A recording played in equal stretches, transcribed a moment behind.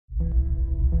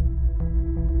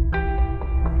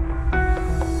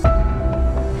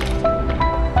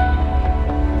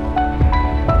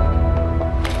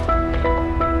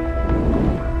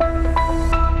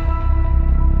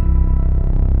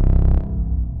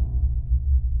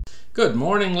Good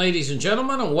morning, ladies and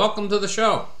gentlemen, and welcome to the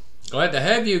show. Glad to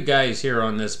have you guys here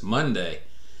on this Monday,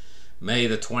 May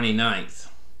the 29th,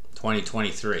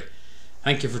 2023.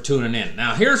 Thank you for tuning in.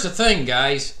 Now, here's the thing,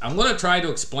 guys. I'm going to try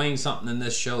to explain something in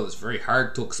this show that's very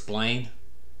hard to explain,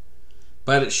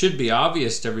 but it should be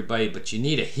obvious to everybody, but you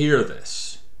need to hear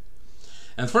this.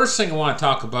 And the first thing I want to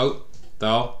talk about,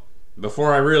 though,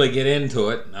 before I really get into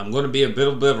it, I'm going to be a bit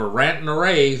of a rant and a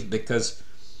rave, because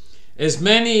as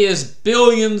many as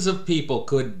billions of people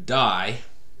could die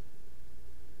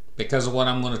because of what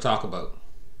I'm going to talk about.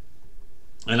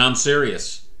 And I'm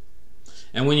serious.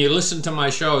 And when you listen to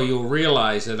my show, you'll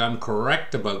realize that I'm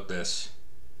correct about this.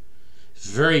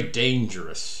 It's a very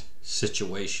dangerous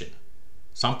situation.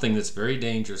 Something that's very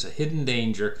dangerous, a hidden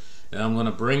danger that I'm going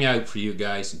to bring out for you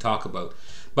guys and talk about.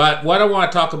 But what I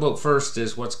want to talk about first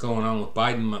is what's going on with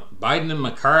Biden and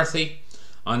McCarthy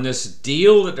on this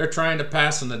deal that they're trying to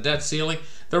pass on the debt ceiling.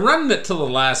 They're running it till the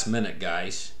last minute,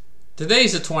 guys.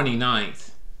 Today's the 29th.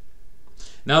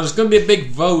 Now, there's going to be a big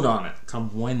vote on it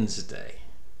come Wednesday.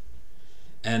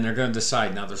 And they're going to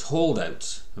decide. Now, there's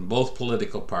holdouts in both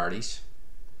political parties.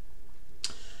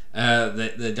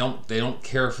 They don't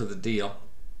care for the deal.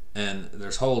 And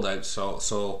there's holdouts.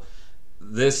 So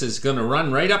this is going to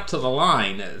run right up to the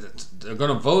line. They're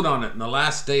going to vote on it in the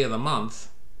last day of the month.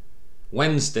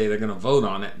 Wednesday they're going to vote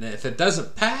on it, and if it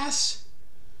doesn't pass,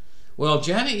 well,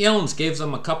 Janet Yellen gives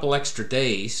them a couple extra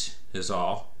days is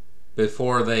all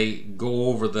before they go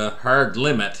over the hard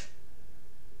limit.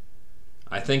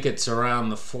 I think it's around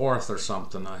the 4th or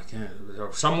something. I can't,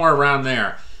 or somewhere around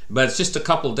there, but it's just a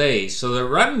couple days. So they're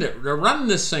running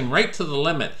this thing right to the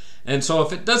limit. And so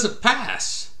if it doesn't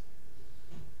pass,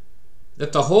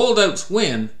 if the holdouts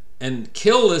win and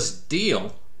kill this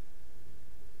deal,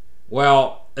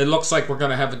 well, it looks like we're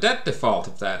going to have a debt default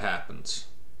if that happens.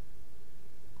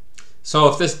 So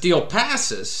if this deal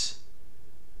passes,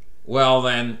 well,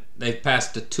 then they've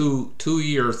passed a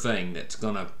two-year thing that's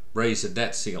going to raise the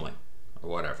debt ceiling or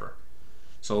whatever.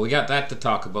 So we got that to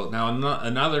talk about. Now,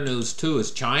 another news, too,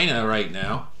 is China right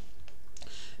now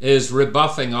is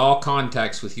rebuffing all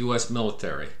contacts with U.S.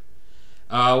 military.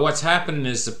 What's happening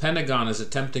is the Pentagon is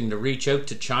attempting to reach out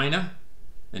to China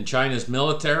and China's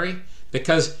military,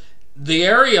 because the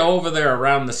area over there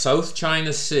around the South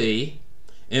China Sea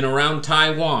and around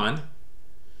Taiwan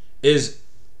is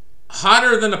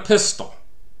hotter than a pistol.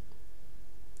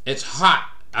 It's hot.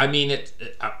 I mean,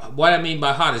 what I mean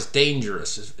by hot is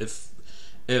dangerous.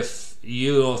 If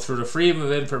you, through the freedom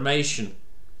of information,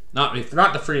 not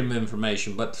the freedom of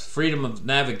information, but freedom of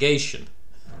navigation,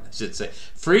 I should say,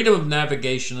 freedom of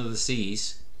navigation of the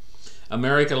seas,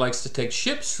 America likes to take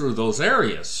ships through those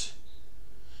areas.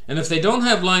 And if they don't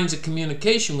have lines of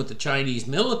communication with the Chinese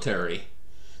military,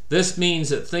 this means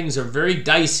that things are very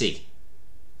dicey,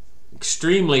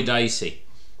 extremely dicey.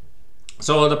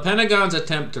 So the Pentagon's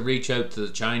attempt to reach out to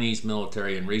the Chinese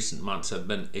military in recent months have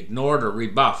been ignored or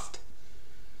rebuffed.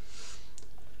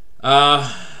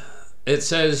 It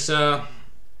says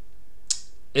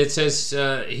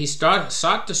he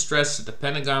sought to stress that the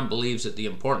Pentagon believes that the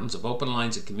importance of open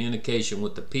lines of communication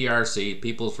with the PRC,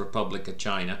 People's Republic of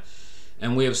China,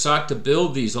 and we have sought to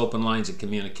build these open lines of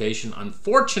communication.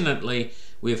 Unfortunately,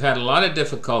 we've had a lot of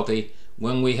difficulty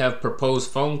when we have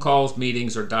proposed phone calls,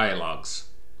 meetings, or dialogues.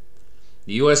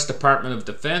 The U.S. Department of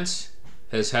Defense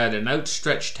has had an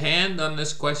outstretched hand on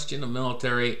this question of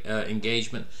military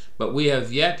engagement, but we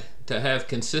have yet to have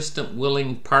consistent,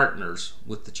 willing partners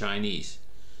with the Chinese.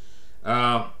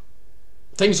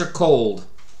 Things are cold.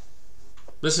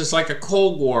 This is like a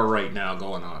Cold War right now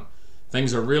going on.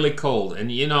 Things are really cold.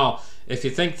 And you know, if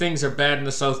you think things are bad in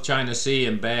the South China Sea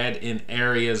and bad in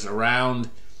areas around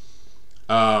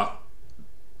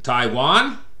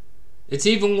Taiwan, it's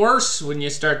even worse when you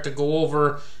start to go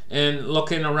over and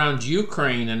looking around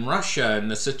Ukraine and Russia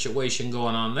and the situation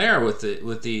going on there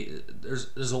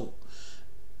the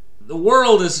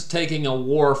world is taking a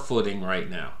war footing right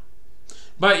now.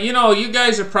 But you know, you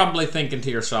guys are probably thinking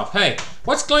to yourself, hey,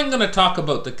 what's Glenn going to talk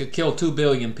about that could kill 2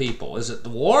 billion people? Is it the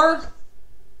war?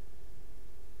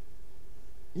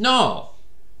 No.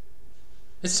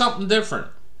 It's something different.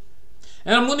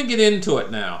 And I'm going to get into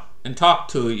it now and talk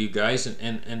to you guys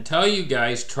and tell you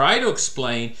guys, try to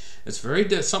explain. It's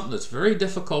something that's very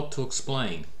difficult to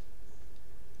explain.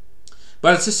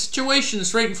 But it's a situation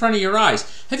that's right in front of your eyes.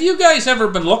 Have you guys ever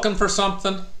been looking for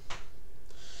something?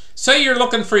 Say you're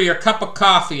looking for your cup of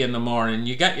coffee in the morning.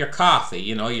 You got your coffee,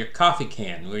 you know, your coffee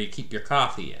can where you keep your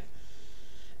coffee in.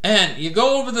 And you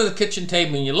go over to the kitchen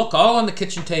table and you look all on the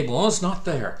kitchen table. Oh, it's not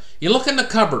there. You look in the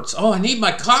cupboards. Oh, I need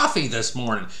my coffee this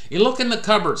morning. You look in the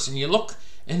cupboards and you look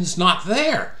and it's not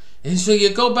there. And so you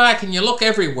go back and you look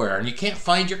everywhere and you can't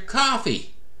find your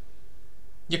coffee.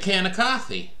 Your can of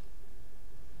coffee.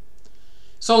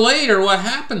 So later what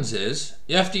happens is,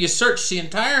 after you search the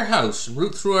entire house and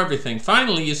root through everything,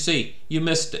 finally you see you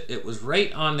missed it. It was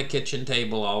right on the kitchen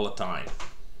table all the time.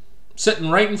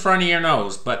 Sitting right in front of your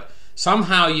nose, but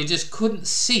somehow you just couldn't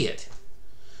see it.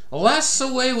 Well, that's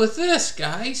the way with this,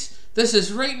 guys. This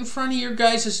is right in front of your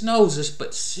guys' noses,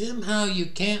 but somehow you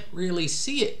can't really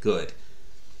see it good.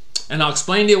 And I'll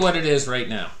explain to you what it is right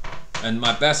now, in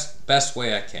my best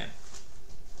way I can.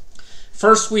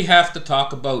 First, we have to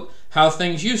talk about how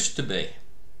things used to be.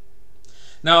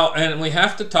 Now, and we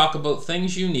have to talk about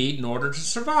things you need in order to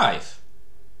survive.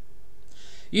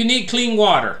 You need clean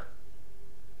water.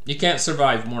 You can't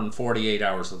survive more than 48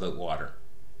 hours without water.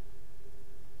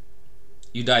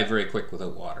 You die very quick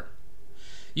without water.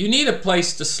 You need a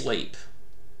place to sleep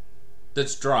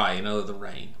that's dry and out of the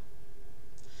rain.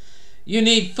 You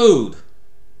need food.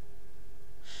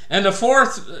 And the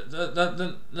fourth,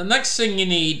 the next thing you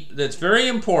need that's very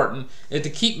important is to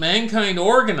keep mankind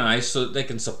organized so that they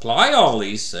can supply all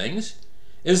these things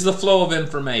is the flow of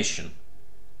information.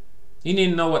 You need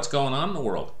to know what's going on in the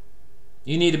world.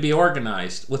 You need to be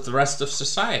organized with the rest of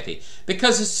society,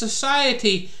 because it's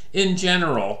society in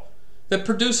general that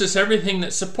produces everything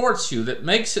that supports you, that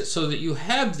makes it so that you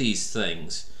have these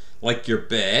things like your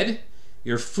bed,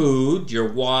 your food,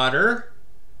 your water.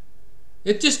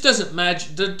 It just doesn't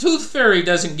match. The tooth fairy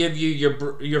doesn't give you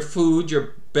your food,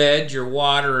 your bed, your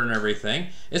water, and everything.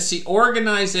 It's the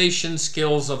organization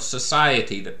skills of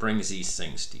society that brings these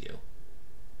things to you.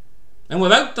 And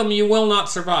without them, you will not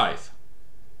survive.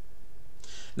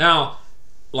 Now,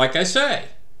 like I say,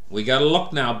 we got to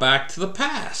look now back to the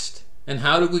past. And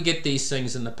how did we get these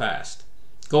things in the past?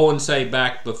 Go and say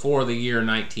back before the year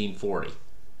 1940.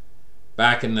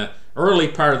 Back in the early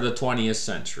part of the 20th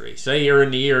century. Say you're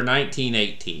in the year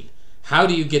 1918. How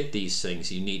do you get these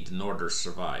things you need in order to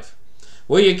survive?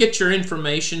 Well, you get your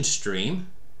information stream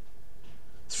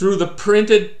through the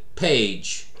printed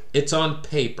page. It's on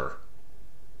paper.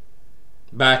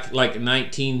 Back like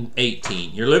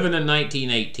 1918. You're living in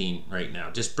 1918 right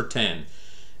now. Just pretend.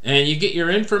 And you get your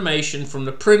information from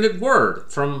the printed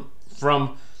word, from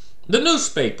the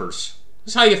newspapers.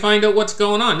 That's how you find out what's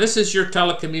going on. This is your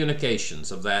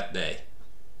telecommunications of that day,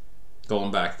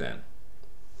 going back then.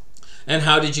 And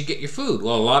how did you get your food?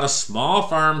 Well, a lot of small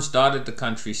farms dotted the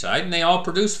countryside, and they all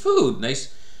produced food. And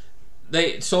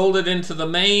they sold it into the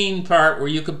main part where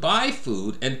you could buy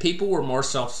food, and people were more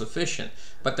self-sufficient.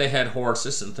 But they had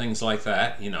horses and things like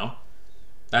that, you know.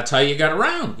 That's how you got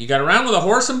around. You got around with a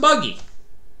horse and buggy.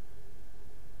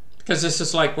 Because this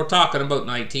is like we're talking about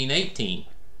 1918.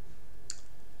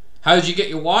 How did you get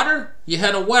your water? You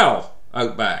had a well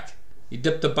out back. You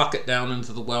dipped a bucket down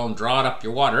into the well and drawed up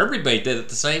your water. Everybody did it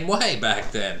the same way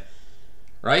back then,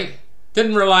 right?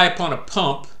 Didn't rely upon a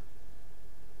pump.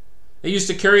 They used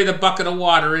to carry the bucket of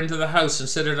water into the house and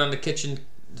sit it on the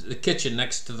kitchen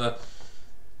next to the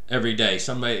every day.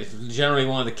 Somebody, generally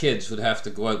one of the kids, would have to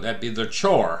go out. That'd be their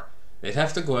chore. They'd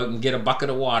have to go out and get a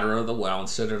bucket of water out of the well and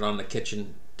sit it on the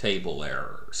kitchen table there,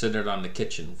 or sit it on the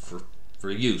kitchen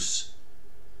for use.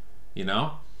 You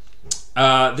know,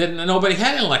 nobody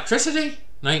had electricity.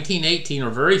 1918, or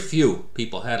very few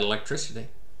people had electricity.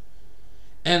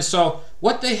 And so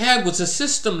what they had was a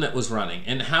system that was running.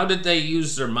 And how did they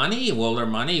use their money? Well, their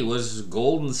money was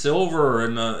gold and silver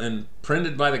and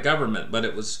printed by the government, but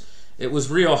it was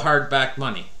real hard-backed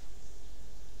money.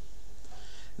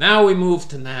 Now we move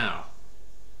to now.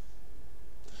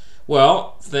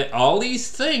 Well, all these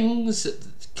things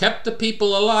kept the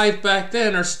people alive back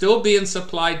then are still being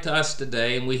supplied to us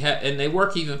today, and they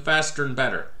work even faster and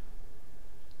better.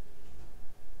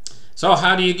 So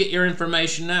how do you get your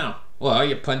information now? Well,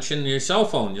 you punch in your cell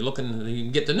phone. You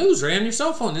can get the news right on your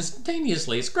cell phone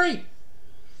instantaneously. It's great.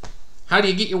 How do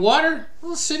you get your water?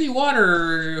 Well, city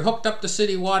water. You're hooked up to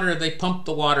city water. They pump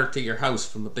the water to your house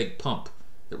from a big pump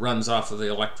that runs off of the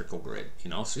electrical grid.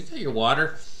 You know, so you got your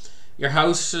water. Your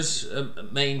house is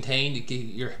maintained. You get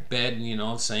your bed, you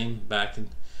know, same back.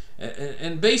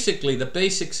 And basically the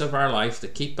basics of our life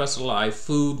that keep us alive,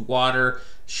 food, water,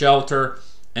 shelter,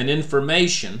 and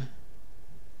information,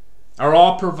 are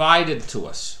all provided to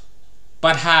us.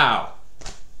 But how?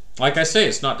 Like I say,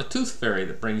 it's not the tooth fairy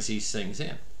that brings these things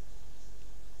in.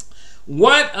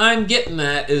 What I'm getting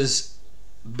at is,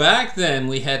 back then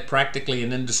we had practically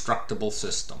an indestructible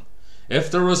system.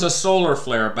 If there was a solar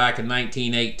flare back in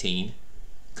 1918,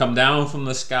 come down from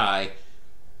the sky,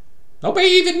 nobody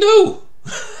even knew.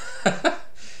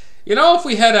 You know,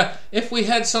 if we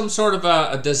had some sort of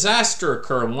a disaster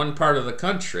occur in one part of the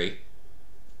country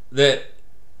that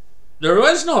there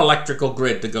was no electrical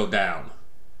grid to go down.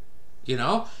 You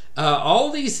know,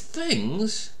 all these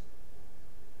things.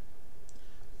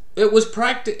 It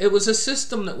was a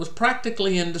system that was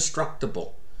practically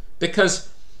indestructible, because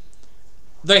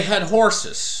they had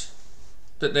horses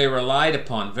that they relied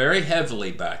upon very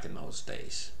heavily back in those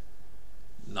days.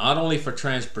 Not only for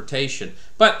transportation,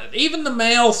 but even the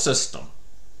mail system,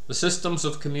 the systems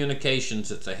of communications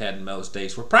that they had in those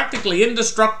days were practically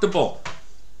indestructible.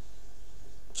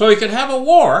 So you could have a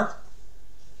war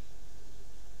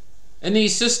and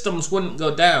these systems wouldn't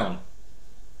go down.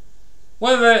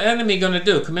 What are the enemy going to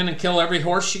do? Come in and kill every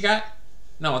horse you got?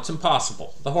 No, it's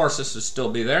impossible. The horses would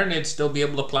still be there, and they'd still be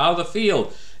able to plow the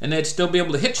field, and they'd still be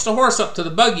able to hitch the horse up to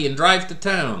the buggy and drive to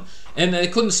town. And they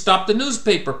couldn't stop the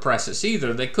newspaper presses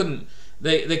either. They couldn't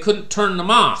turn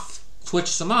them off,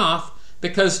 switch them off,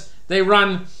 because they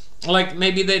run, like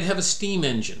maybe they'd have a steam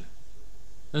engine.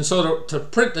 And so to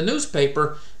print the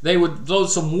newspaper, they would load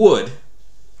some wood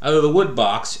out of the wood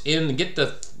box in and get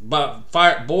the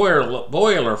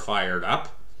boiler fired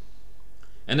up.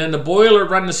 And then the boiler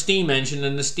would run the steam engine,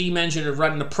 and the steam engine would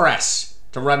run the press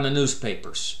to run the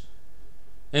newspapers.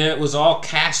 And it was all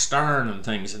cast iron and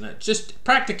things, and it's just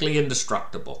practically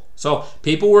indestructible. So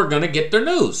people were going to get their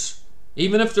news.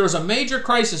 Even if there was a major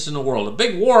crisis in the world, a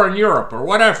big war in Europe or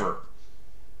whatever.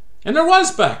 And there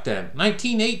was back then,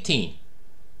 1918,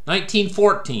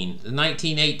 1914,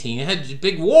 1918. It had a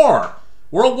big war,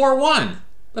 World War I.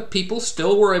 But people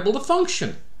still were able to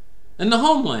function in the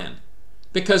homeland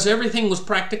because everything was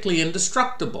practically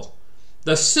indestructible.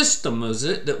 The system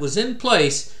that was in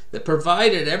place that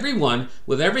provided everyone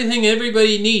with everything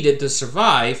everybody needed to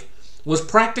survive was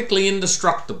practically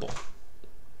indestructible.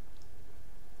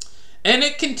 And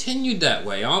it continued that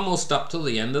way almost up till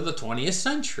the end of the 20th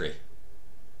century.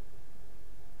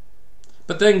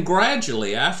 But then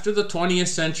gradually, after the 20th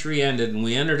century ended and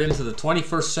we entered into the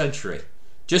 21st century,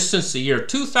 just since the year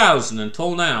 2000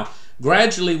 until now,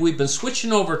 gradually we've been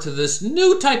switching over to this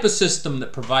new type of system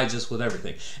that provides us with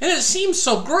everything. And it seems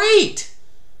so great.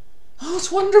 Oh,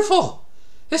 it's wonderful.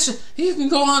 You can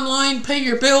go online, pay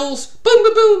your bills, boom,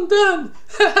 boom, boom, done.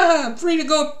 I'm free to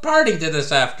go party to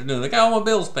this afternoon. I got all my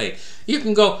bills paid. You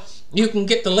can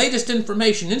get the latest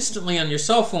information instantly on your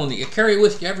cell phone that you carry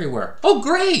with you everywhere. Oh,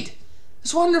 great.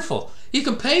 It's wonderful. You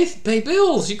can pay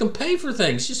bills. You can pay for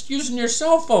things just using your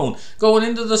cell phone, going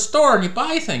into the store and you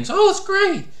buy things. Oh, it's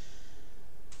great.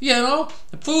 You know,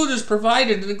 the food is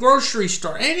provided in the grocery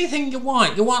store. Anything you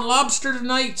want. You want lobster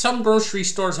tonight? Some grocery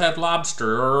stores have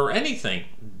lobster or anything.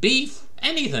 Beef,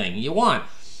 anything you want.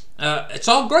 It's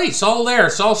all great. It's all there.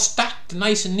 It's all stacked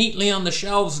nice and neatly on the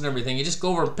shelves and everything. You just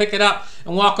go over and pick it up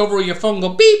and walk over with your phone and go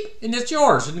beep, and it's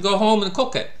yours, and go home and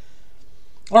cook it.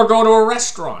 Or go to a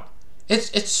restaurant.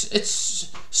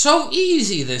 It's so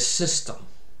easy, this system.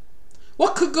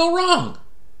 What could go wrong?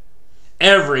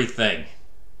 Everything.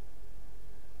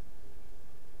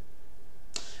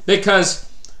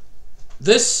 Because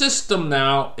this system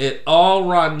now, it all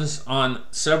runs on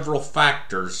several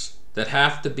factors that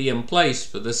have to be in place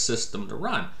for this system to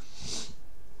run.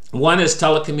 One is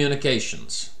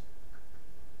telecommunications.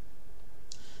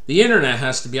 The internet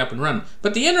has to be up and running.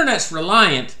 But the internet's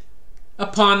reliant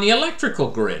upon the electrical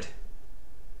grid.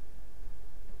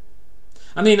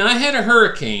 I mean, I had a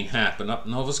hurricane happen up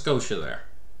in Nova Scotia there,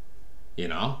 you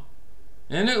know,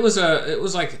 and it was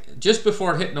like just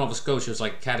before it hit Nova Scotia, it was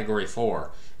like Category 4.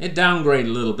 It downgraded a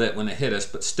little bit when it hit us,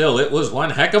 but still, it was one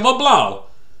heck of a blow.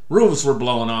 Roofs were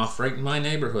blowing off right in my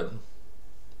neighborhood,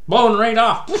 blowing right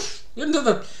off,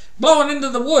 blowing into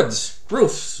the woods.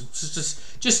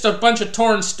 Roofs, just a bunch of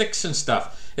torn sticks and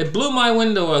stuff. It blew my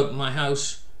window out in my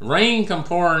house. Rain come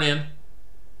pouring in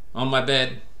on my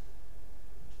bed.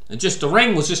 And just the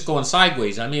rain was just going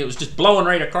sideways. I mean, it was just blowing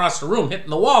right across the room, hitting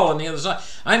the wall on the other side.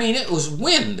 I mean, it was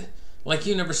wind like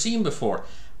you never seen before.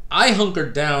 I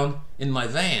hunkered down in my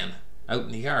van out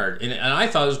in the yard, and I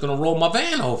thought I was going to roll my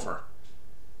van over.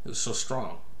 It was so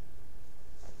strong.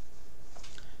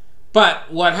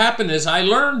 But what happened is I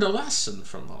learned a lesson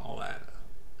from all that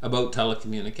about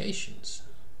telecommunications.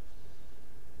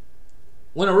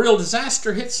 When a real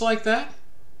disaster hits like that,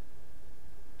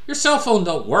 your cell phone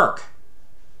don't work.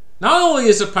 Not only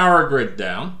is the power grid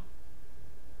down,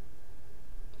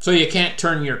 so you can't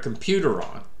turn your computer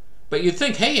on, but you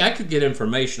think, hey, I could get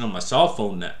information on my cell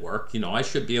phone network. You know, I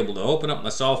should be able to open up my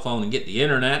cell phone and get the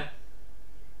internet.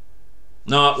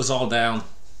 No, it was all down.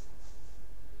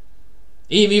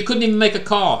 You couldn't even make a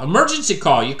call. Emergency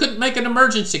call. You couldn't make an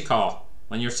emergency call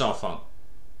on your cell phone.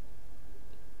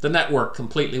 The network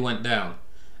completely went down.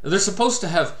 They're supposed to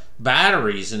have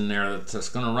batteries in there that's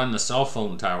going to run the cell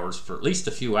phone towers for at least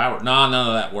a few hours. No, none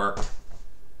of that worked.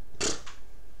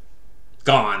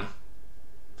 gone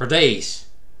for days.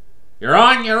 You're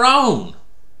on your own.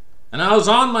 And I was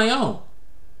on my own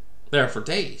there for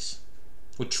days.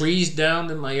 With trees down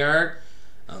in my yard.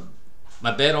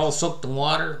 My bed all soaked in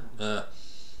water.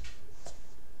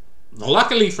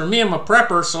 Luckily for me, I'm a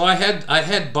prepper, so I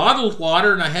had bottled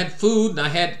water and I had food and I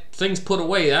had things put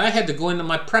away. I had to go into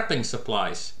my prepping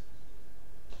supplies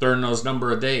during those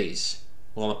number of days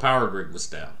while the power grid was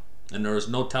down. And there was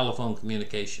no telephone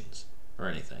communications or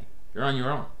anything. You're on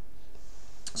your own.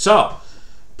 So,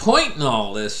 point in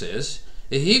all this is,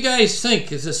 if you guys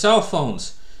think it's the cell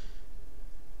phones,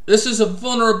 this is a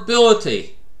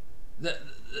vulnerability.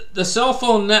 The cell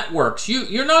phone networks,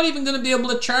 you're not even going to be able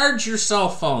to charge your cell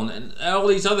phone, and all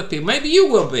these other people. Maybe you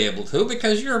will be able to,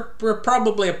 because you're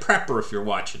probably a prepper if you're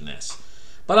watching this.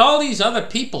 But all these other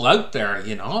people out there,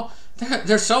 you know,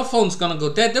 their cell phone's going to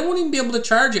go dead. They won't even be able to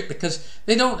charge it because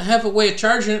they don't have a way of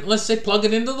charging it unless they plug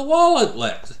it into the wall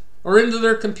outlet or into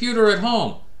their computer at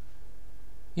home,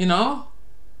 you know,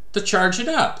 to charge it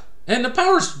up. And the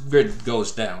power grid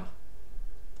goes down.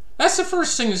 That's the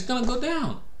first thing that's going to go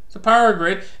down. The power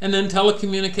grid, and then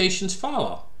telecommunications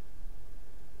follow.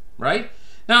 Right?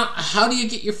 Now, how do you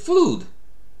get your food?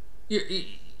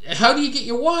 How do you get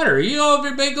your water? You know,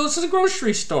 everybody goes to the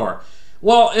grocery store.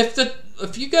 Well,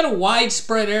 if you got a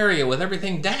widespread area with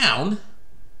everything down,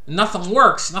 nothing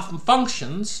works, nothing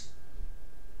functions,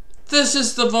 this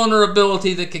is the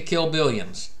vulnerability that could kill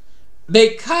billions.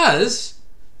 Because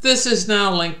this is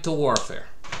now linked to warfare.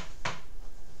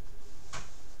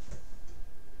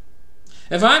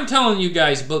 If I'm telling you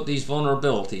guys about these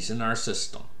vulnerabilities in our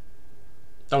system,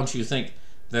 don't you think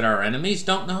that our enemies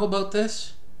don't know about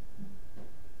this?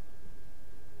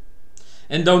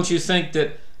 And don't you think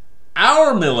that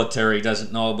our military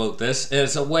doesn't know about this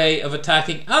as a way of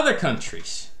attacking other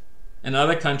countries? And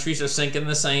other countries are thinking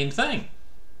the same thing.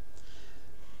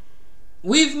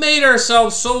 We've made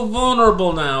ourselves so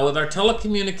vulnerable now with our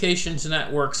telecommunications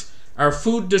networks, our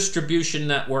food distribution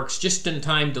networks,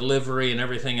 just-in-time delivery and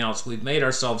everything else. We've made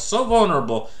ourselves so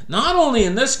vulnerable, not only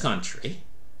in this country,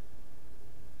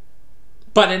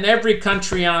 but in every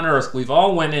country on earth. We've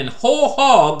all went in whole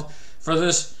hog for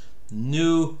this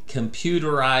new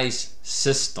computerized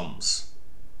systems.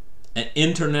 And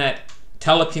internet,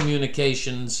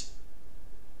 telecommunications,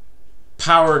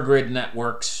 power grid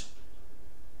networks.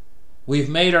 We've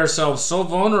made ourselves so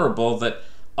vulnerable that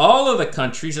all of the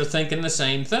countries are thinking the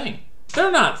same thing.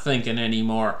 They're not thinking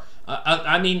anymore.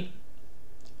 I mean,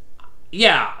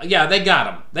 yeah, they got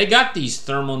them. They got these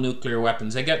thermonuclear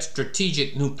weapons. They got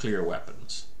strategic nuclear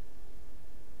weapons.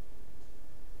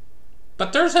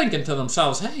 But they're thinking to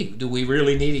themselves, hey, do we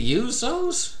really need to use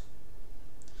those?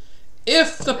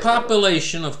 If the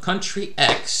population of country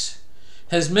X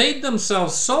has made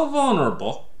themselves so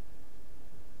vulnerable,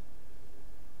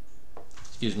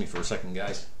 excuse me for a second,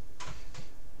 guys.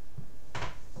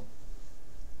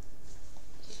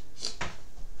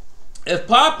 If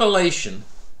the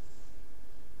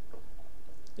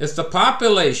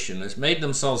population has made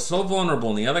themselves so vulnerable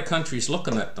and the other countries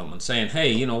looking at them and saying,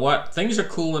 hey, you know what, things are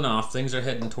cooling off, things are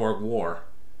heading toward war.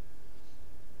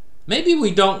 Maybe we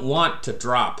don't want to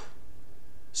drop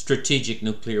strategic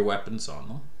nuclear weapons on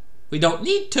them. We don't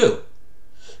need to.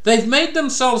 They've made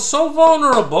themselves so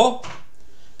vulnerable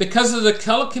because of the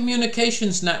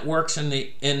telecommunications networks and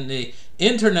the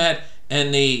internet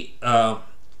and the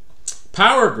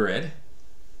power grid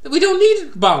that we don't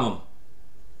need to bomb them.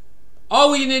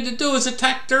 All we need to do is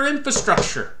attack their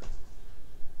infrastructure.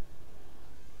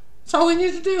 That's all we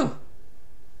need to do.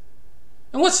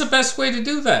 And what's the best way to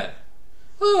do that?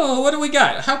 Oh, what do we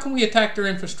got? How can we attack their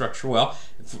infrastructure? Well,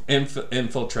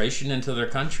 infiltration into their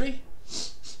country,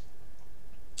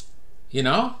 you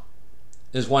know,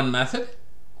 is one method.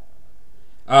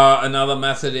 Another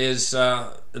method is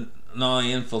not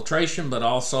only infiltration, but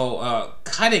also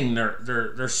cutting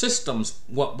their systems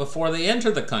before they enter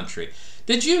the country.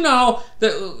 Did you know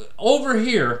that over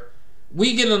here,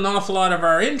 we get an awful lot of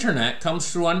our internet comes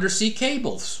through undersea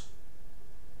cables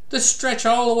that stretch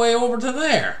all the way over to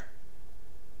there?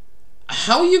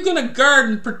 How are you going to guard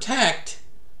and protect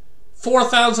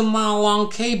 4,000-mile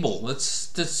long cable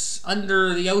that's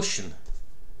under the ocean?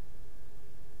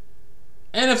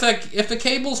 And if the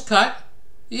cable's cut,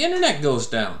 the internet goes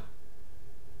down.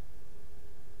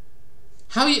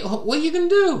 What are you going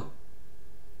to do?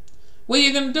 What are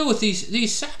you going to do with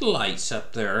these satellites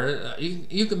up there?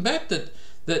 You can bet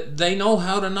that they know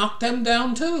how to knock them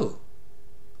down too.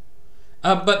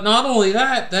 But not only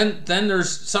that, then there's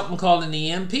something called an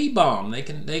EMP bomb. They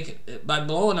can by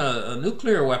blowing a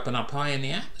nuclear weapon up high in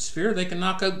the atmosphere, they can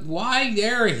knock out wide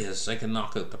areas. They can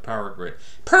knock out the power grid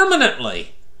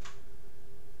permanently.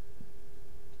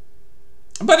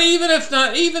 But even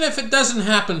if it doesn't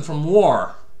happen from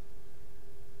war,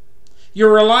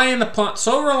 you're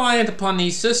so reliant upon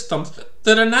these systems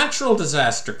that a natural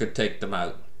disaster could take them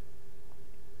out.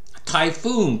 A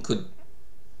typhoon could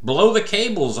blow the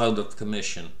cables out of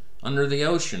commission under the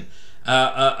ocean.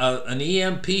 An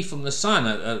EMP from the sun,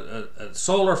 a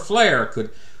solar flare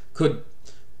could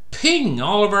ping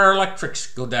all of our electrics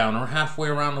go down or halfway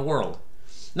around the world.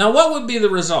 Now, what would be the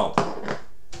result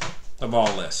of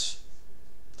all this?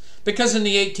 Because in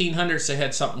the 1800s they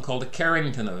had something called a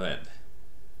Carrington event.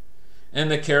 And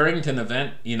the Carrington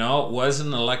event, was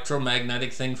an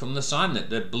electromagnetic thing from the sun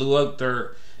that blew out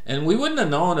their... And we wouldn't have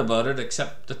known about it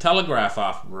except the telegraph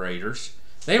operators.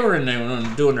 They were in there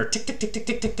doing their tick, tick, tick, tick,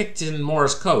 tick, tick, tick in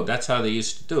Morse code. That's how they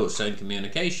used to do it, send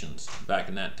communications back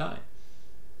in that time.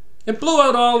 It blew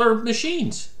out all their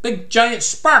machines. Big giant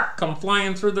spark come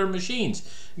flying through their machines.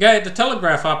 The guy at the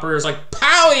telegraph operator was like,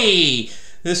 "Powie!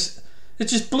 It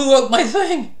just blew out my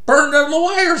thing. Burned all the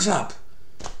wires up."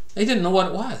 They didn't know what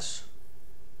it was.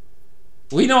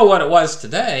 We know what it was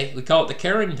today. We call it the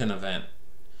Carrington event.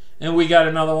 And we got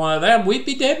another one of them, we'd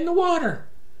be dead in the water.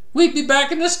 We'd be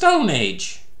back in the Stone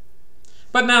Age.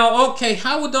 But now, okay,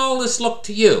 how would all this look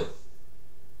to you?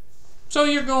 So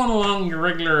you're going along your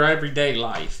regular everyday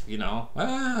life,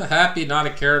 happy, not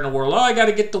a care in the world. Oh, I got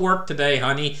to get to work today,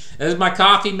 honey. Is my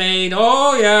coffee made?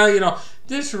 Oh, yeah,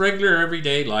 this regular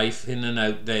everyday life, in and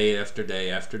out, day after day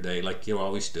after day, like you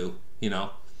always do,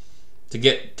 to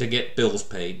get bills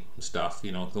paid and stuff,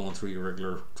 going through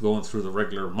the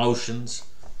regular motions.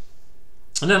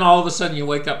 And then all of a sudden you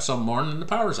wake up some morning and the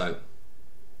power's out.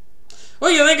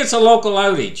 Well, you think it's a local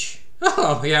outage.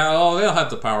 Oh, yeah, they'll have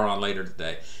the power on later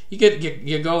today.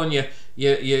 You go and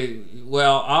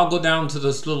well, I'll go down to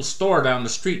this little store down the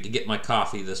street to get my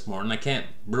coffee this morning. I can't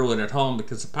brew it at home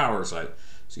because the power's out.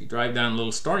 So you drive down the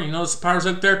little store and you notice the power's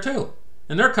out there too.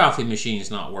 And their coffee machine's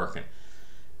not working.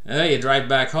 You drive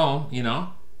back home,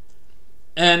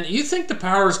 and you think the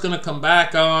power is going to come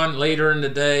back on later in the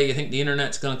day. You think the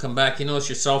internet's going to come back. You notice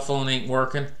your cell phone ain't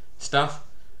working, stuff.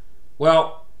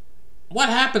 Well, what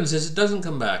happens is it doesn't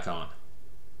come back on.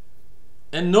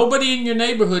 And nobody in your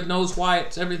neighborhood knows why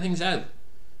everything's out.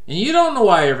 And you don't know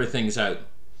why everything's out.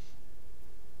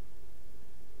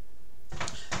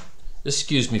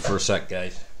 Excuse me for a sec,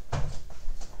 guys.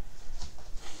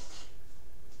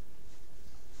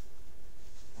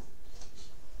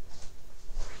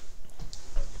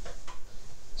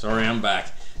 Sorry, I'm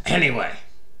back. Anyway,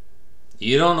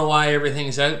 you don't know why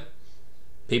everything's out.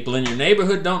 People in your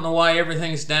neighborhood don't know why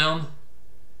everything's down.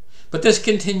 But this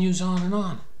continues on and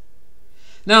on.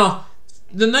 Now,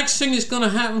 the next thing that's going to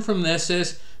happen from this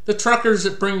is the truckers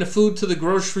that bring the food to the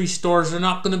grocery stores are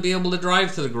not going to be able to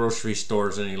drive to the grocery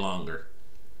stores any longer.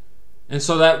 And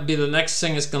so that would be the next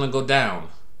thing that's going to go down.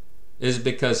 Is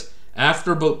because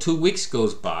after about 2 weeks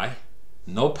goes by,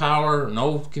 no power,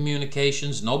 no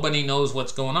communications, nobody knows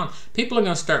what's going on. People are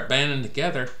going to start banding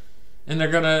together and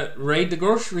they're going to raid the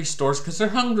grocery stores because they're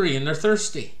hungry and they're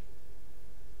thirsty.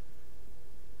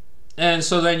 And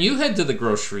so then you head to the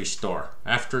grocery store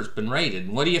after it's been raided.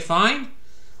 And what do you find?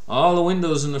 All the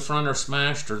windows in the front are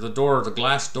smashed, or the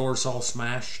glass door's all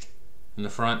smashed in the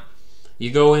front.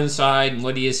 You go inside and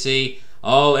what do you see?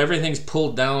 Everything's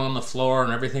pulled down on the floor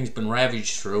and everything's been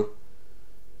ravaged through.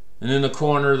 And in the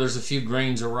corner, there's a few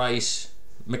grains of rice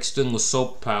mixed in with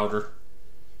soap powder.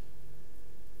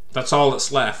 That's all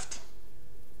that's left.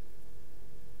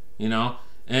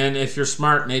 And if you're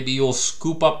smart, maybe you'll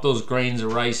scoop up those grains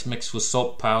of rice mixed with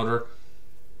soap powder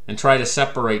and try to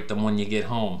separate them when you get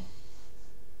home.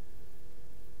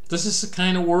 This is the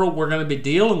kind of world we're going to be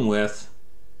dealing with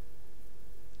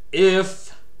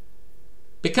because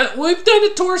we've done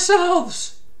it to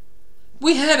ourselves.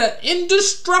 We had an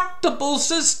indestructible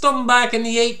system back in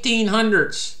the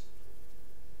 1800s.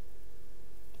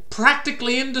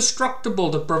 Practically indestructible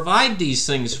to provide these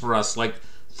things for us, like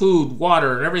food,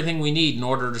 water, and everything we need in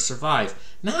order to survive.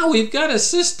 Now we've got a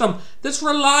system that's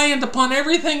reliant upon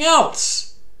everything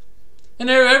else. And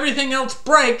if everything else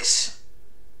breaks,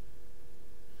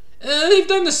 they've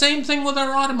done the same thing with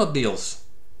our automobiles.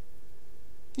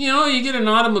 You get an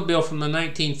automobile from the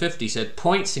 1950s, it had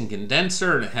points and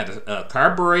condenser, and it had a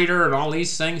carburetor and all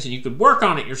these things, and you could work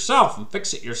on it yourself and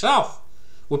fix it yourself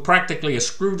with practically a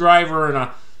screwdriver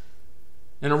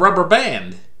and a rubber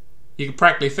band. You could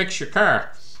practically fix your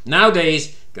car.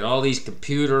 Nowadays, got all these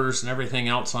computers and everything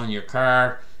else on your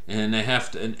car, and they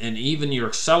have to, and even your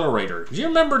accelerator. Do you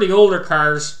remember the older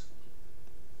cars?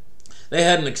 They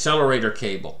had an accelerator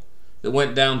cable that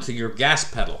went down to your gas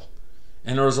pedal.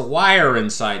 And there was a wire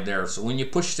inside there, so when you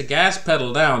push the gas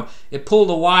pedal down, it pulled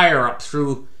a wire up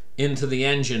through into the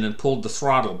engine and pulled the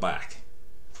throttle back.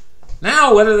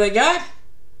 Now what do they got?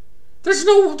 There's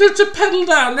a pedal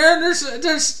down there, and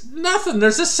there's nothing.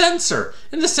 There's a sensor,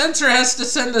 and the sensor has to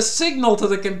send a signal to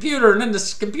the computer, and then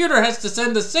the computer has to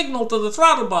send a signal to the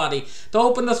throttle body to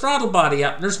open the throttle body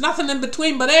up. And there's nothing in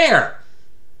between but air.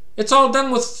 It's all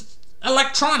done with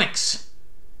electronics.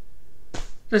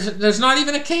 There's not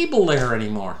even a cable there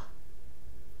anymore.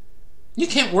 You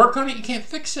can't work on it. You can't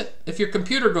fix it. If your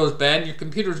computer goes bad and your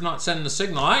computer's not sending a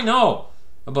signal, I know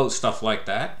about stuff like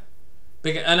that.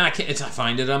 And I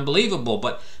find it unbelievable.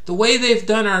 But the way they've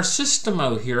done our system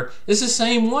out here is the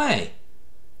same way.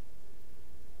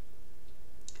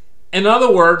 In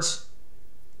other words,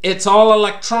 it's all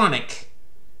electronic.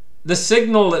 The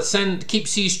signal that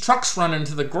keeps these trucks running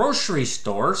to the grocery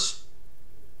stores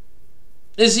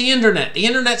is the internet. The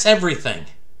internet's everything.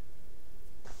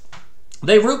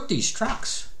 They route these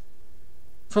trucks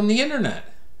from the internet.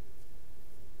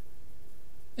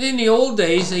 In the old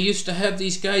days, they used to have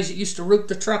these guys that used to route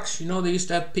the trucks. You know, they used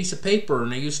to have a piece of paper,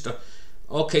 and they used to,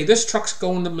 okay, this truck's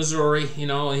going to Missouri, you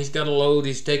know, he's got a load,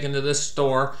 he's taken to this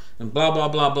store, and blah, blah,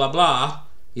 blah, blah, blah,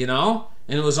 you know,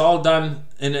 and it was all done,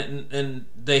 and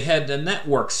they had a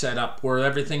network set up where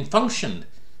everything functioned.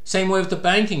 Same way with the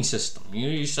banking system. You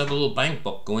used to have a little bank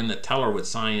book, go in, the teller would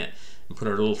sign it, and put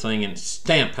a little thing and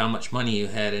stamp how much money you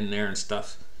had in there and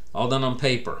stuff, all done on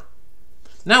paper.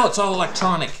 Now it's all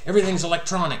electronic. Everything's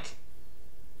electronic.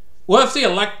 What if the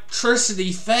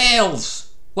electricity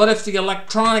fails? What if the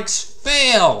electronics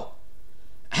fail?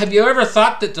 Have you ever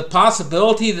thought that the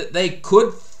possibility that they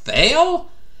could fail?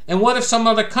 And what if some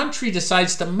other country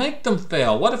decides to make them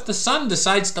fail? What if the sun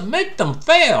decides to make them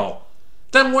fail?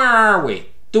 Then where are we?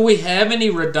 Do we have any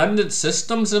redundant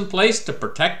systems in place to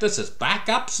protect us as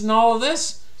backups and all of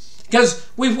this? Because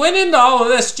we went into all of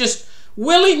this just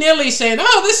willy-nilly saying,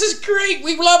 oh, this is great,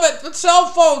 we love it, with cell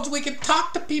phones, we can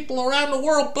talk to people around the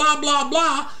world, blah, blah,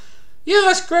 blah. Yeah,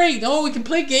 that's great. Oh, we can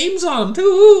play games on them too.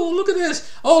 Ooh, look at this.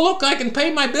 Oh, look, I can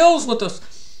pay my bills with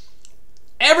this.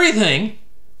 Everything,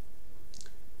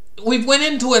 we've went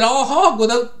into it all hog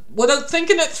without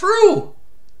thinking it through.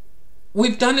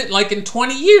 We've done it like in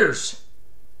 20 years.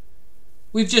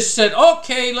 We've just said,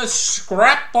 okay, let's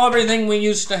scrap everything we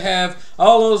used to have.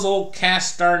 All those old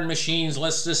cast iron machines,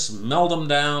 let's just melt them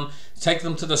down, take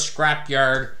them to the scrap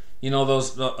yard. You know,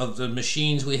 those of the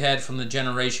machines we had from the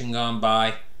generation gone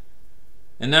by.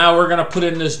 And now we're going to put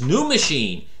in this new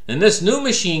machine. And this new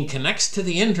machine connects to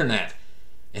the internet.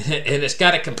 And it's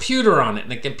got a computer on it.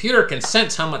 And the computer can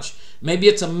sense how much, maybe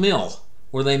it's a mill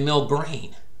where they mill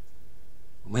grain.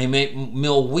 They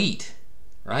mill wheat.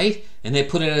 Right? And they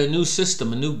put in a new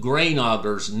system, a new grain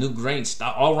augers, new grain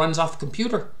stuff, all runs off the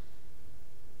computer.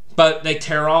 But they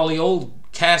tear all the old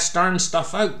cast iron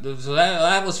stuff out. So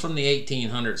that was from the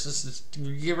 1800s.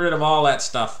 Just get rid of all that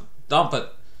stuff. Dump it.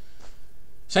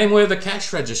 Same way with the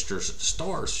cash registers at the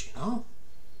stores, you know.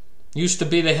 Used to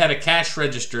be they had a cash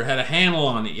register, had a handle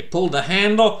on it. You pulled the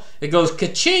handle, it goes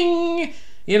ka-ching,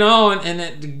 you know,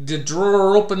 and the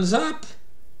drawer opens up,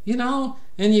 you know.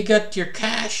 And you got your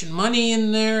cash and money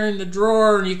in there in the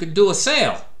drawer, and you could do a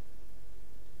sale.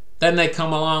 Then they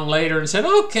come along later and said,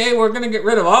 okay, we're going to get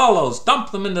rid of all those. Dump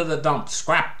them into the dump.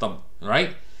 Scrap them,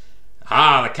 right?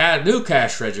 The new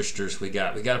cash registers we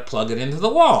got to plug it into the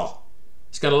wall.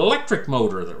 It's got an electric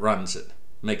motor that runs it.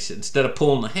 Makes it, instead of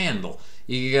pulling the handle,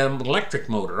 you got an electric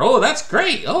motor. Oh, that's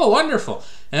great. Oh, wonderful.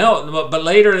 But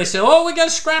later they say, oh, we got to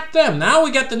scrap them. Now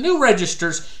we got the new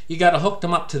registers. You got to hook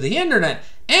them up to the internet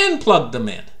and plug them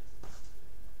in.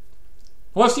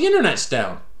 Well, if the internet's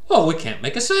down, well, we can't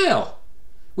make a sale.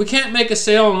 We can't make a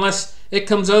sale unless it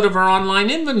comes out of our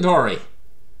online inventory.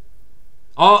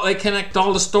 They connect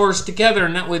all the stores together,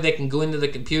 and that way they can go into the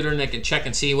computer and they can check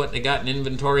and see what they got in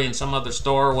inventory in some other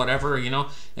store or whatever, you know.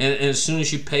 And as soon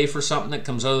as you pay for something that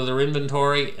comes out of their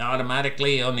inventory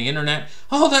automatically on the internet,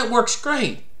 oh, that works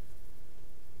great.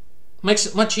 Makes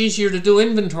it much easier to do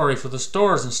inventory for the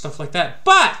stores and stuff like that.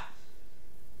 But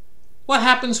what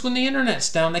happens when the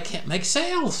internet's down? They can't make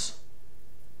sales.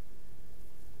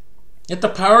 If the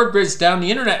power grid's down,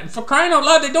 the internet, and for crying out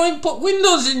loud, they don't even put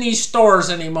windows in these stores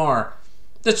anymore.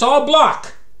 It's all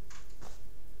block.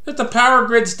 If the power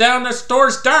grid's down, the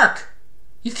store's dark.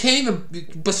 You can't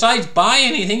even, besides buy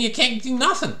anything, you can't do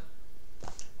nothing.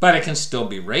 But it can still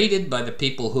be raided by the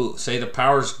people who say the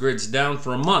power grid's down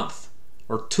for a month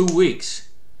or 2 weeks.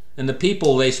 And the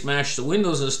people, they smash the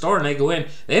windows of the store and they go in.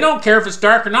 They don't care if it's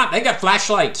dark or not. They got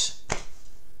flashlights.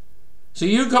 So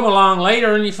you come along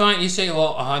later and you say,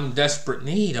 well, I'm in desperate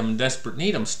need. I'm in desperate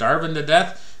need. I'm starving to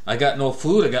death. I got no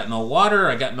food. I got no water.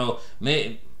 I got no...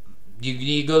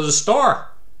 You go to the store.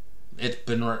 It's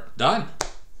been done.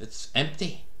 It's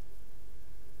empty.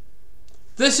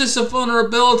 This is a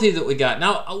vulnerability that we got.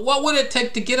 Now, what would it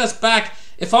take to get us back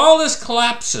if all this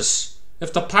collapses?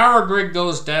 If the power grid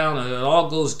goes down and it all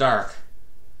goes dark?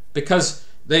 Because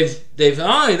they've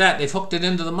not only that, they've hooked it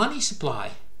into the money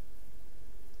supply.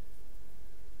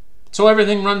 So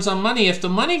everything runs on money. If the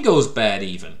money goes bad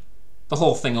even, the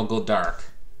whole thing will go dark.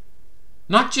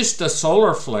 Not just the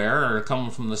solar flare or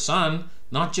coming from the sun,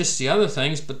 not just the other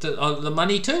things, but the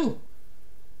money too.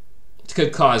 It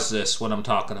could cause this, what I'm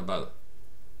talking about.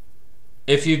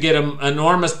 If you get an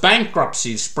enormous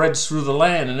bankruptcy spreads through the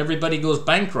land and everybody goes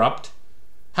bankrupt,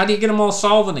 how do you get them all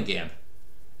solvent again?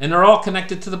 And they're all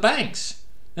connected to the banks.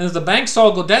 And if the banks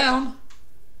all go down,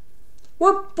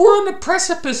 we're on the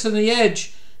precipice and the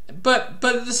edge. But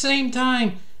at the same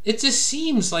time, it just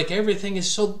seems like everything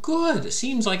is so good. It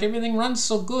seems like everything runs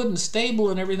so good and stable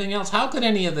and everything else. How could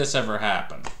any of this ever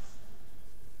happen?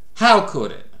 How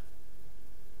could it?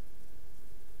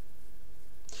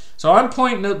 So I'm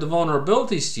pointing out the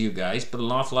vulnerabilities to you guys, but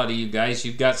an awful lot of you guys,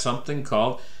 you've got something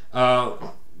called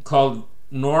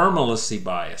normalcy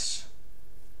bias.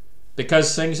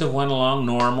 Because things have went along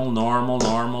normal.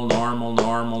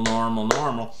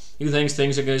 You think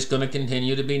things are just going to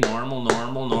continue to be normal.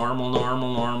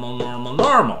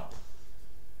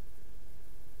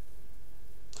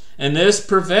 And this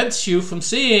prevents you from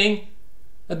seeing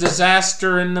a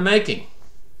disaster in the making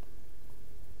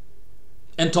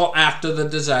until after the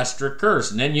disaster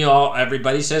occurs. And then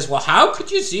everybody says, well, how could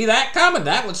you see that coming?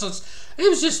 It was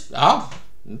just, I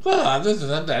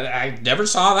never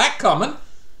saw that coming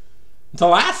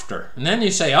until after. And then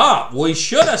you say, we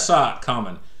should have saw it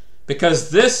coming because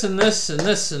this and this and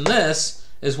this and this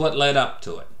is what led up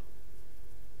to it.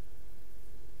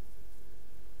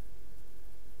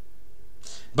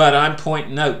 But I'm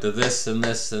pointing out to this and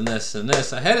this and this and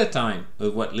this ahead of time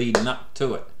of what leading up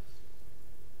to it.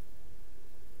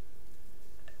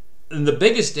 And the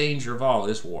biggest danger of all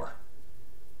is war.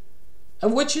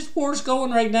 And which is war's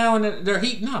going right now, and they're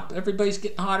heating up. Everybody's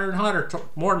getting hotter and hotter,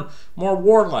 more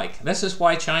warlike. This is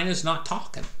why China's not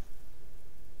talking.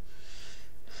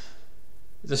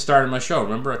 At the start of my show,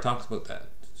 remember I talked about that.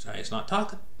 China's not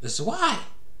talking. This is why.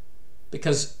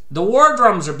 Because the war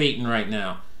drums are beating right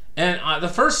now. And the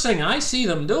first thing I see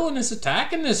them doing is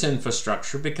attacking this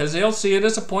infrastructure because they'll see it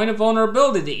as a point of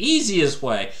vulnerability. The easiest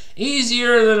way.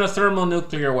 Easier than a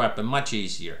thermonuclear weapon. Much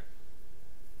easier.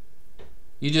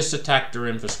 You just attack their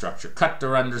infrastructure. Cut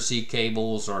their undersea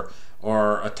cables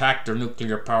or attack their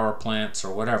nuclear power plants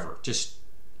or whatever. Just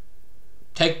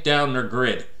take down their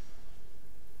grid.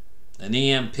 An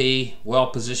EMP,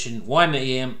 well-positioned, one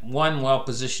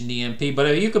well-positioned EMP.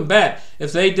 But you can bet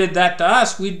if they did that to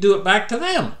us, we'd do it back to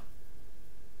them.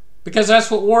 Because that's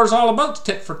what war is all about,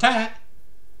 tit for tat.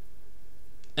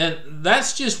 And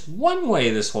that's just one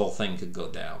way this whole thing could go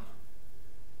down.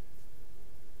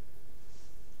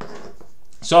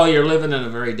 So you're living in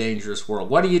a very dangerous world.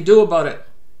 What do you do about it?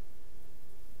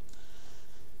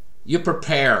 You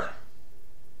prepare.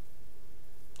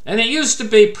 And it used to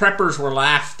be preppers were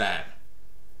laughed at.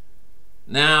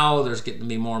 Now there's getting to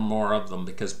be more and more of them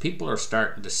because people are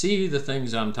starting to see the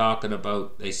things I'm talking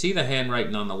about. They see the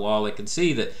handwriting on the wall. They can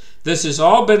see that this has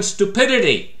all been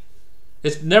stupidity.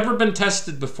 It's never been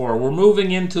tested before. We're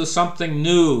moving into something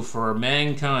new for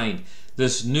mankind.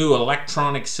 This new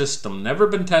electronic system. Never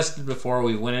been tested before.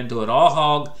 We went into it all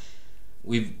hog.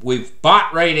 We've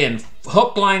bought right in.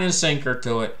 Hook, line, and sinker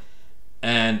to it.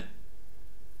 And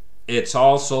it's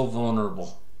all so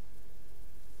vulnerable.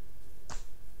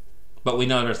 But we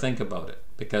never think about it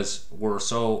because we're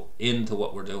so into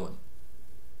what we're doing.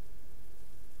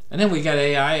 And then we got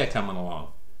AI coming along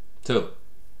too,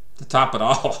 to top it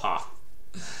all off.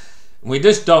 We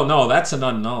just don't know. That's an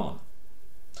unknown.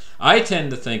 I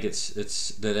tend to think it's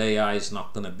that AI is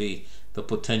not going to be the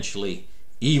potentially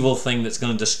evil thing that's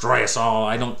going to destroy us all.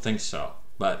 I don't think so.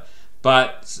 But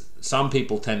some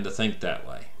people tend to think that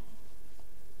way.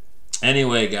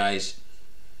 Anyway, guys,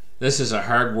 this is a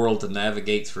hard world to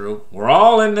navigate through. We're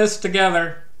all in this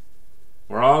together.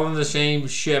 We're all in the same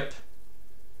ship.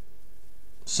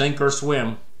 Sink or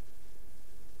swim.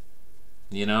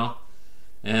 You know?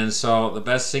 And so the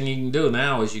best thing you can do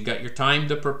now is you got your time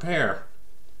to prepare.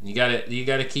 You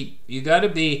gotta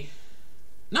be,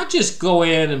 not just go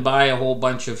in and buy a whole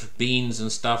bunch of beans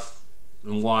and stuff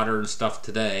and water and stuff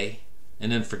today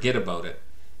and then forget about it.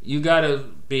 You gotta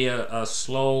be a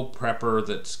slow prepper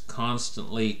that's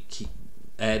constantly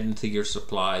adding to your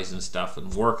supplies and stuff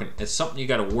and working. It's something you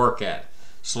gotta work at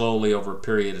slowly over a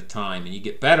period of time, and you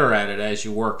get better at it as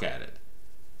you work at it.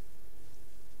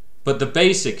 But the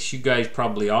basics, you guys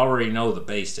probably already know the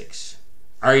basics.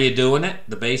 Are you doing it?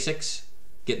 The basics?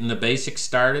 getting the basics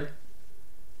started.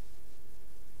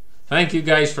 Thank you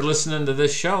guys for listening to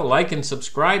this show. Like and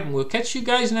subscribe, and we'll catch you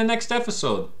guys in the next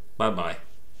episode. Bye-bye.